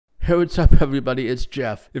Hey, what's up, everybody? It's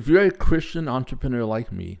Jeff. If you're a Christian entrepreneur like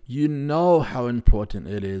me, you know how important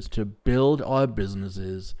it is to build our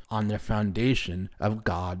businesses on the foundation of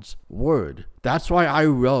God's Word. That's why I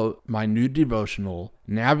wrote my new devotional,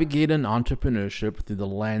 Navigating Entrepreneurship Through the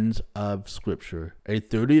Lens of Scripture, a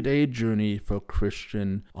 30-day journey for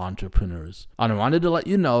Christian entrepreneurs. And I wanted to let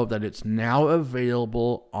you know that it's now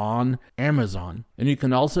available on Amazon, and you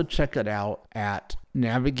can also check it out at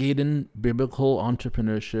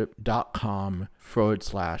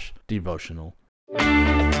navigatingbiblicalentrepreneur.com/devotional.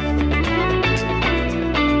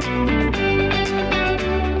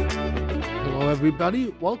 Hello, everybody.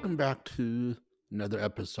 Welcome back to another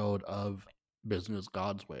episode of Business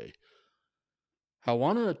God's Way. I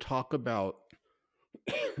want to talk about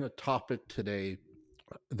a topic today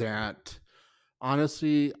that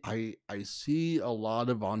honestly I see a lot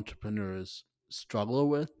of entrepreneurs struggle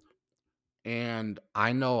with, and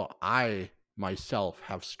I know I myself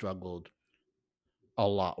have struggled a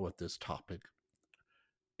lot with this topic.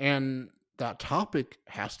 And that topic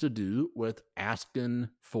has to do with asking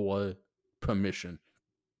for permission.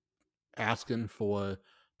 Asking for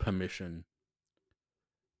permission.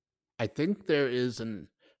 I think there is an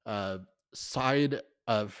side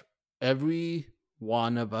of every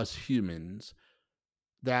one of us humans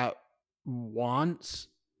that wants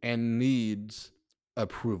and needs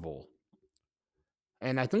approval.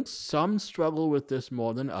 And I think some struggle with this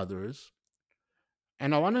more than others.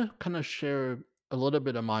 And I want to kind of share a little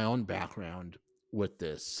bit of my own background with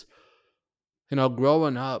this.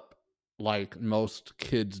 Growing up, like most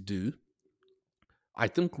kids do, I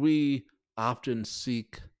think we often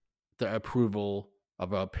seek the approval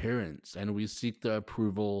of our parents and we seek the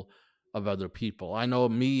approval of other people. I know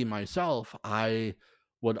me, myself, I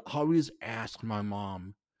would always ask my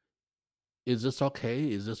mom, is this okay?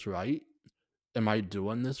 Is this right? Am I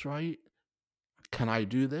doing this right? Can I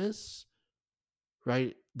do this?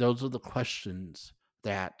 Right? Those are the questions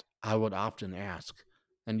that I would often ask.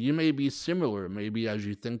 And you may be similar. Maybe as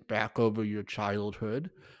you think back over your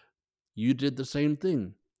childhood, you did the same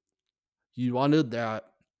thing. You wanted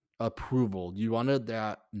that approval. You wanted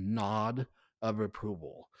that nod of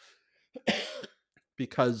approval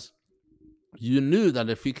because you knew that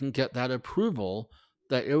if you can get that approval,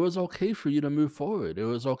 that it was okay for you to move forward. It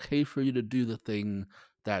was okay for you to do the thing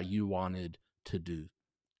that you wanted to do.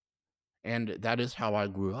 And that is how I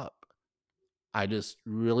grew up. I just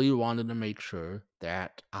really wanted to make sure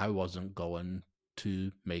that I wasn't going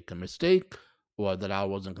to make a mistake or that I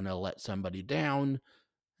wasn't going to let somebody down.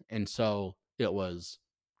 And so it was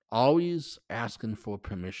always asking for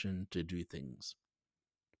permission to do things.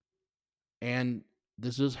 And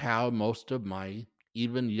this is how most of my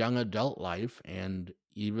even young adult life and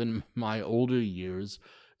even my older years,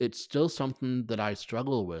 it's still something that I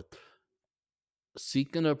struggle with.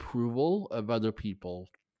 Seeking approval of other people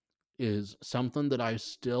is something that I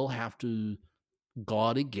still have to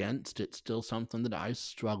guard against. It's still something that I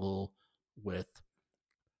struggle with.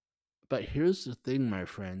 But here's the thing, my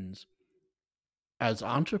friends. As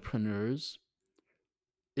entrepreneurs,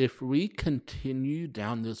 if we continue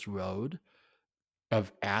down this road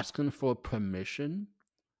of asking for permission,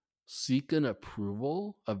 seeking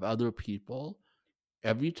approval of other people,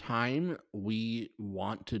 every time we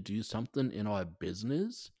want to do something in our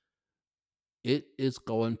business, it is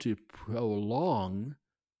going to prolong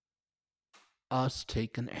us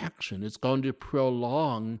taking action. It's going to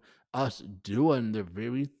prolong us doing the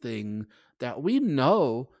very thing that we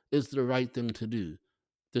know is the right thing to do.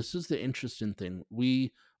 This is the interesting thing.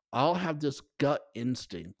 We all have this gut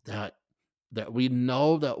instinct that we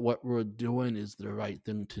know that what we're doing is the right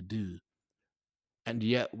thing to do. And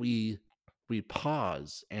yet we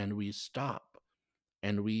pause and we stop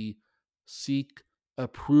and we seek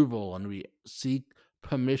approval and we seek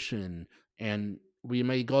permission, and we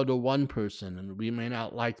may go to one person and we may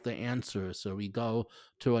not like the answer, so we go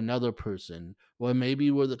to another person. Or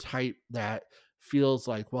maybe we're the type that feels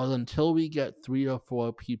like, well, until we get 3 or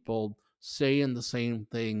 4 people saying the same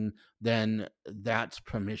thing, then that's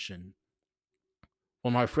permission.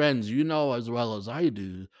 Well, my friends, you know as well as I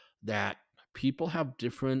do that people have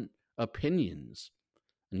different opinions,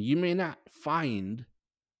 and you may not find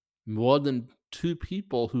more than 2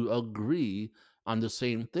 people who agree on the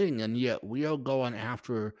same thing, and yet we are going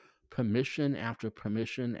after permission after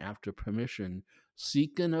permission after permission,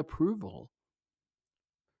 seeking approval.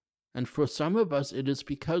 And for some of us, it is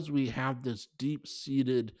because we have this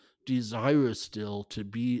deep-seated desire still to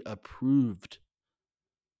be approved.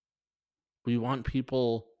 We want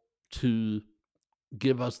people to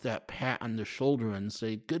give us that pat on the shoulder and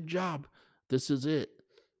say, good job, this is it.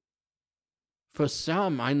 For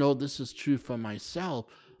some, I know this is true for myself,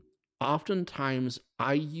 Oftentimes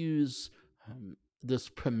I use this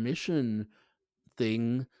permission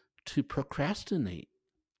thing to procrastinate.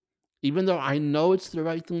 Even though I know it's the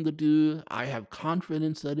right thing to do, I have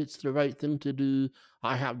confidence that it's the right thing to do,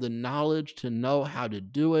 I have the knowledge to know how to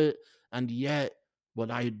do it, and yet what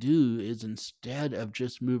I do is instead of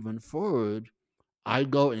just moving forward, I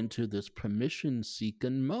go into this permission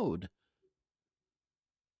seeking mode,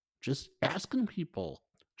 just asking people,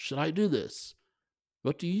 should I do this?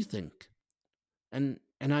 What do you think? And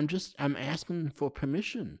I'm asking for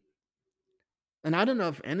permission. And I don't know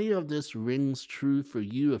if any of this rings true for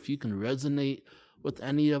you, if you can resonate with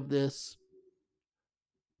any of this,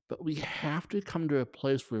 but we have to come to a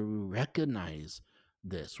place where we recognize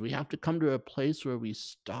this. We have to come to a place where we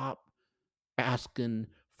stop asking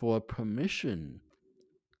for permission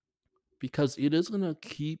because it is going to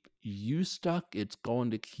keep you stuck. It's going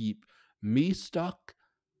to keep me stuck.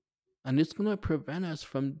 And it's going to prevent us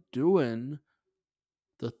from doing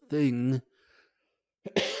the thing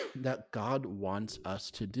that God wants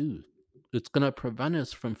us to do. It's going to prevent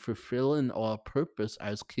us from fulfilling our purpose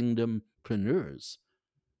as kingdompreneurs.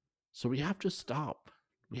 So we have to stop.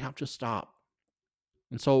 We have to stop.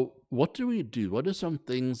 And so, what do we do? What are some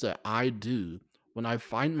things that I do when I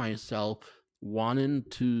find myself wanting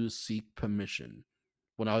to seek permission?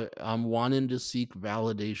 When I'm wanting to seek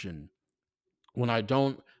validation? When I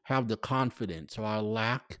don't have the confidence or I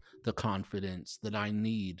lack the confidence that I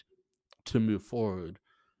need to move forward?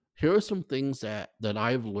 Here are some things that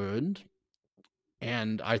I've learned,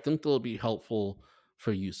 and I think they'll be helpful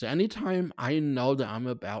for you. So, anytime I know that I'm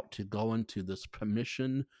about to go into this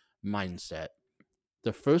permission mindset,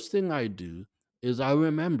 the first thing I do is I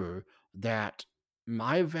remember that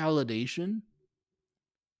my validation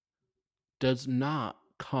does not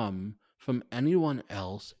come from anyone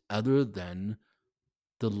else other than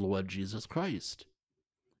the Lord Jesus Christ.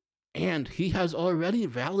 And he has already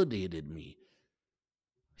validated me.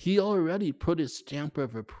 He already put his stamp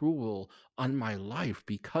of approval on my life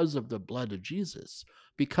because of the blood of Jesus,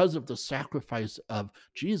 because of the sacrifice of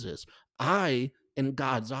Jesus. I, in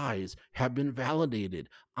God's eyes, have been validated.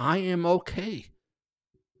 I am okay.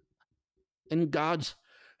 In God's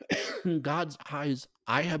in God's eyes,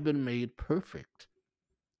 I have been made perfect.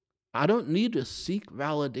 I don't need to seek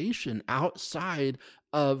validation outside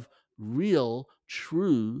of real,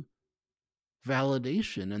 true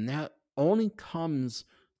validation. And that only comes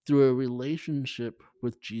through a relationship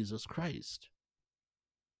with Jesus Christ.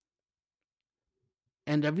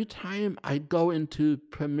 And every time I go into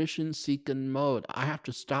permission seeking mode, I have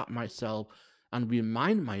to stop myself and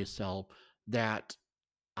remind myself that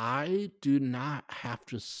I do not have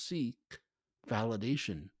to seek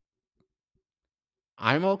validation.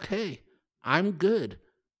 I'm okay. I'm good.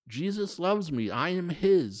 Jesus loves me. I am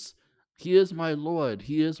his. He is my Lord.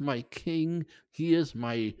 He is my King. He is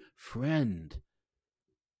my friend.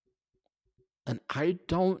 And I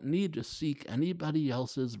don't need to seek anybody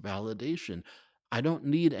else's validation. I don't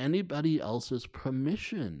need anybody else's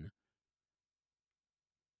permission.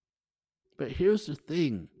 But here's the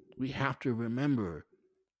thing we have to remember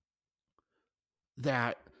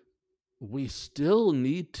that we still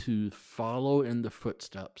need to follow in the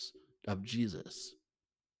footsteps of Jesus.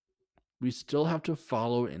 We still have to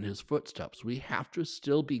follow in his footsteps. We have to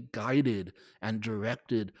still be guided and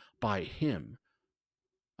directed by him.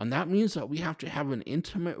 And that means that we have to have an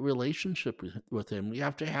intimate relationship with him. We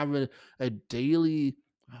have to have a daily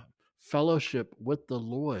uh, fellowship with the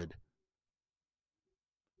Lord.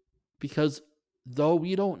 Because though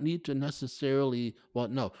we don't need to necessarily, well,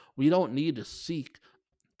 no, we don't need to seek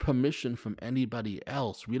permission from anybody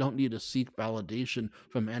else. We don't need to seek validation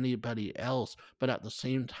from anybody else. But at the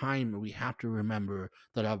same time, we have to remember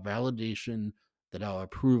that our validation, that our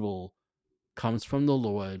approval comes from the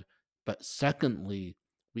Lord. But secondly,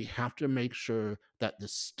 we have to make sure that the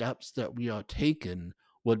steps that we are taking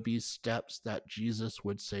would be steps that Jesus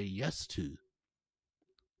would say yes to.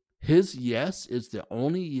 His yes is the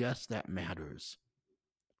only yes that matters.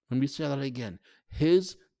 Let me say that again.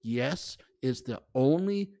 His yes is the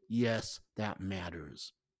only yes that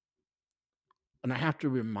matters. And I have to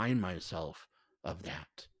remind myself of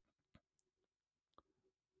that.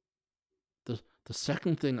 The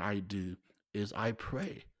second thing I do is I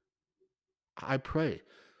pray. I pray.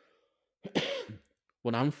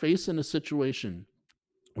 When I'm facing a situation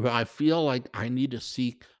where I feel like I need to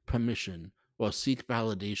seek permission or seek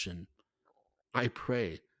validation, I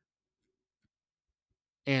pray.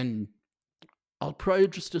 And I'll pray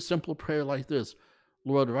just a simple prayer like this: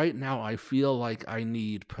 Lord, right now I feel like I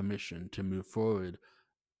need permission to move forward.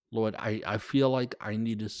 Lord, I feel like I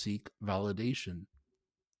need to seek validation.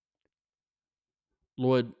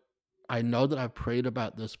 Lord, I know that I've prayed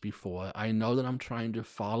about this before. I know that I'm trying to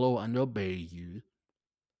follow and obey you.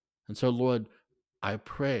 And so, Lord, I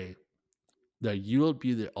pray that you will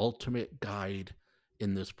be the ultimate guide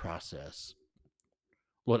in this process.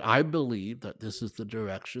 Lord, I believe that this is the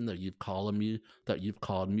direction that you've called me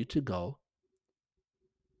to go.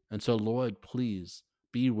 And so, Lord, please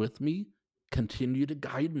be with me, continue to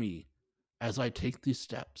guide me as I take these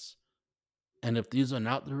steps. And if these are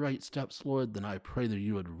not the right steps, Lord, then I pray that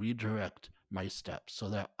you would redirect my steps so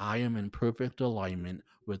that I am in perfect alignment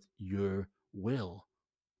with your will,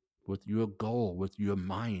 with your goal, with your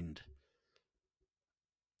mind.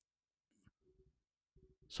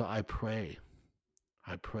 So I pray.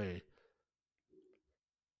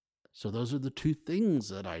 So those are the two things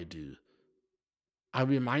that I do. I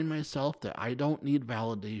remind myself that I don't need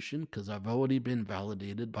validation because I've already been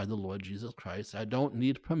validated by the Lord Jesus Christ. I don't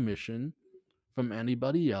need permission from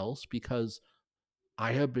anybody else because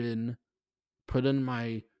I have been putting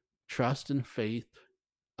my trust and faith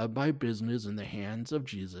of my business in the hands of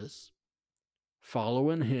Jesus,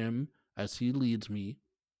 following him as he leads me,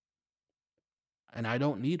 and I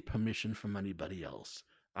don't need permission from anybody else.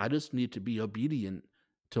 I just need to be obedient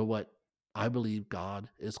to what I believe God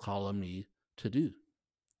is calling me to do.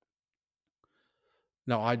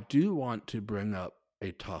 Now, I do want to bring up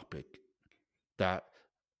a topic that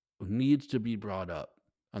needs to be brought up,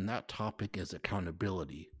 and that topic is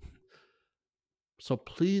accountability. So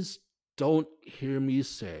please don't hear me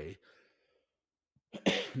say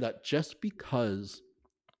that just because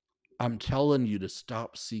I'm telling you to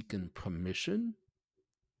stop seeking permission,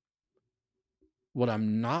 what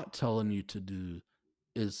I'm not telling you to do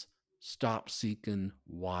is stop seeking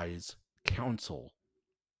wise counsel.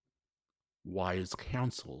 Wise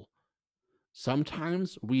counsel.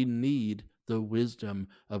 Sometimes we need the wisdom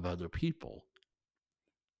of other people.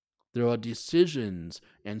 There are decisions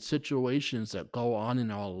and situations that go on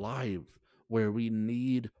in our life where we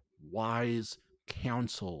need wise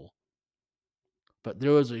counsel. But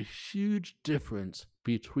there is a huge difference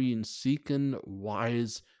between seeking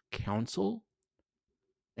wise counsel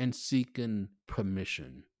and seeking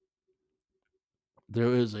permission.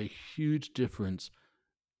 There is a huge difference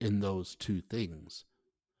in those two things.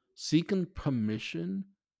 Seeking permission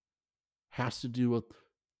has to do with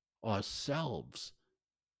ourselves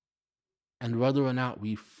and whether or not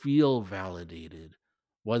we feel validated,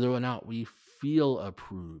 whether or not we feel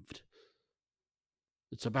approved.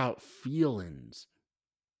 It's about feelings.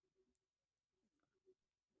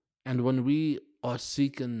 And when we are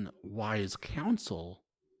seeking wise counsel,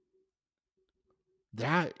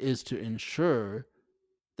 that is to ensure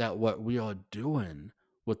that what we are doing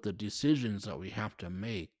with the decisions that we have to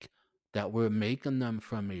make, that we're making them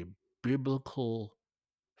from a biblical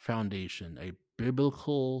foundation, a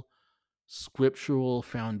biblical scriptural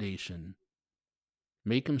foundation,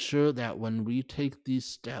 making sure that when we take these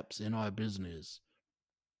steps in our business,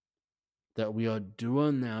 that we are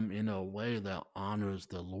doing them in a way that honors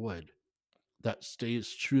the Lord, that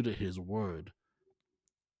stays true to his word.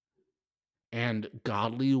 And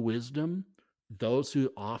godly wisdom, those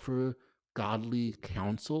who offer godly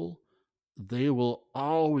counsel, they will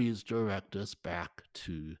always direct us back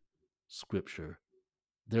to Scripture.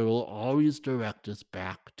 They will always direct us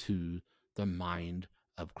back to the mind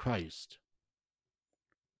of Christ.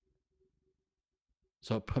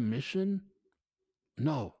 So, permission?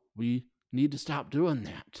 No, we need to stop doing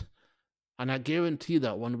that. And I guarantee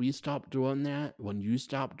that when we stop doing that, when you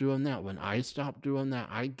stop doing that, when I stop doing that,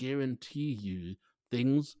 I guarantee you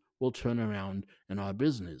things will turn around in our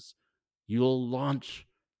business. You'll launch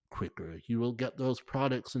quicker. You will get those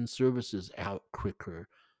products and services out quicker.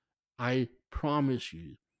 I promise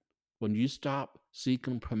you, when you stop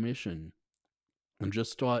seeking permission and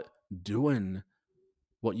just start doing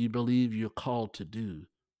what you believe you're called to do,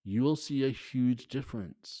 you will see a huge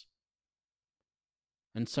difference.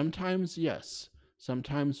 And sometimes, yes,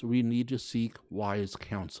 sometimes we need to seek wise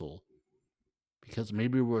counsel because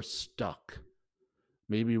maybe we're stuck.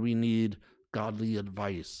 Maybe we need godly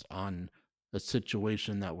advice on a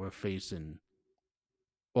situation that we're facing.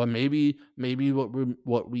 Or maybe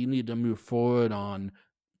what we need to move forward on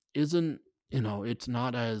isn't, it's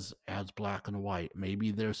not as black and white.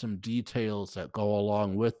 Maybe there's some details that go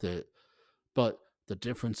along with it. But the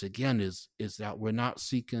difference again is that we're not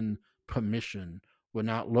seeking permission. We're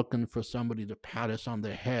not looking for somebody to pat us on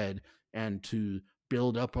the head and to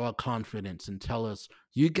build up our confidence and tell us,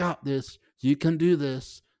 you got this, you can do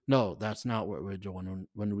this. No, that's not what we're doing.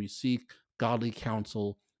 When we seek godly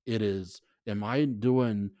counsel, it is, am I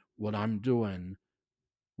doing what I'm doing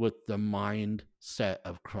with the mindset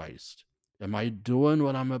of Christ? Am I doing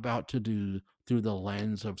what I'm about to do through the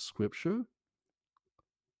lens of Scripture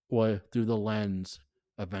or through the lens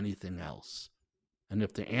of anything else? And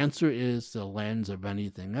if the answer is the lens of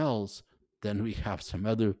anything else, then we have some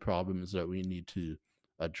other problems that we need to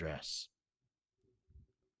address.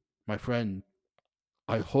 My friend,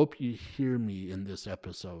 I hope you hear me in this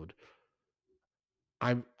episode.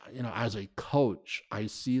 As a coach, I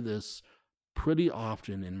see this pretty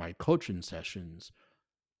often in my coaching sessions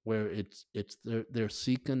where they're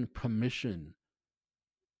seeking permission.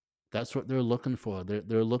 That's what they're looking for.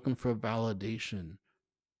 They're looking for validation.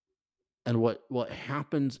 And what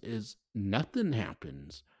happens is nothing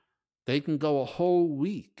happens. They can go a whole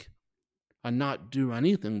week and not do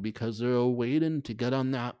anything because they're waiting to get on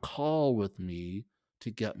that call with me to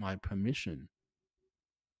get my permission.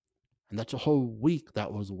 And that's a whole week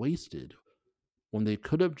that was wasted when they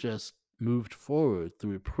could have just moved forward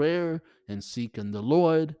through prayer and seeking the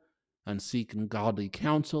Lord and seeking godly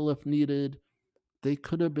counsel if needed. They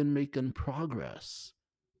could have been making progress.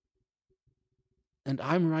 And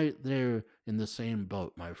I'm right there in the same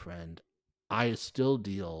boat, my friend. I still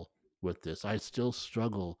deal with this. I still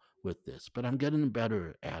struggle with this, but I'm getting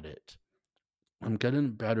better at it. I'm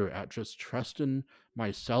getting better at just trusting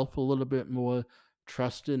myself a little bit more,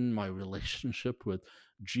 trusting my relationship with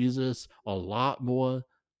Jesus a lot more,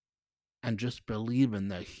 and just believing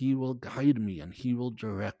that He will guide me and He will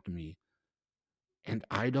direct me. And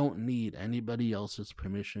I don't need anybody else's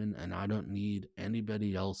permission, and I don't need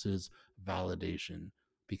anybody else's validation,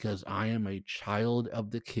 because I am a child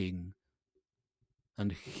of the King,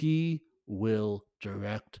 and He will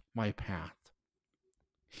direct my path.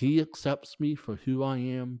 He accepts me for who I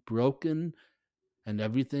am, broken and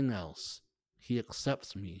everything else. He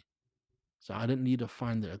accepts me. So I don't need to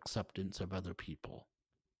find the acceptance of other people.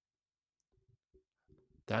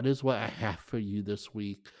 That is what I have for you this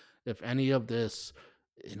week. If any of this,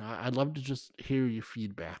 I'd love to just hear your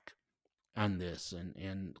feedback on this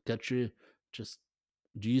and get you just,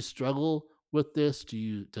 do you struggle with this?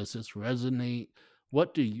 Does this resonate?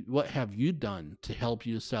 What have you done to help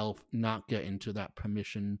yourself not get into that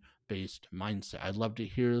permission based mindset? I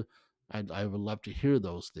would love to hear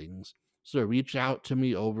those things. So reach out to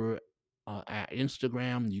me over at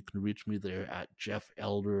Instagram. You can reach me there at Jeff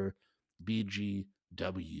Elder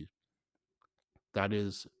BGW. That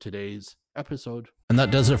is today's episode. And that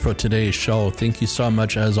does it for today's show. Thank you so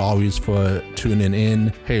much, as always, for tuning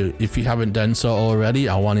in. Hey, if you haven't done so already,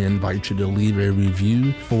 I want to invite you to leave a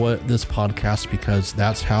review for this podcast, because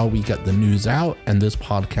that's how we get the news out and this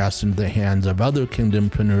podcast into the hands of other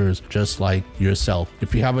kingdompreneurs just like yourself.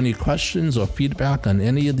 If you have any questions or feedback on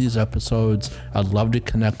any of these episodes, I'd love to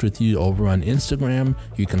connect with you over on Instagram.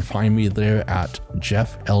 You can find me there at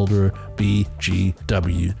Jeff Elder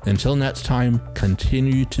BGW. Until next time,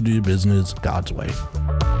 continue to do business God's way.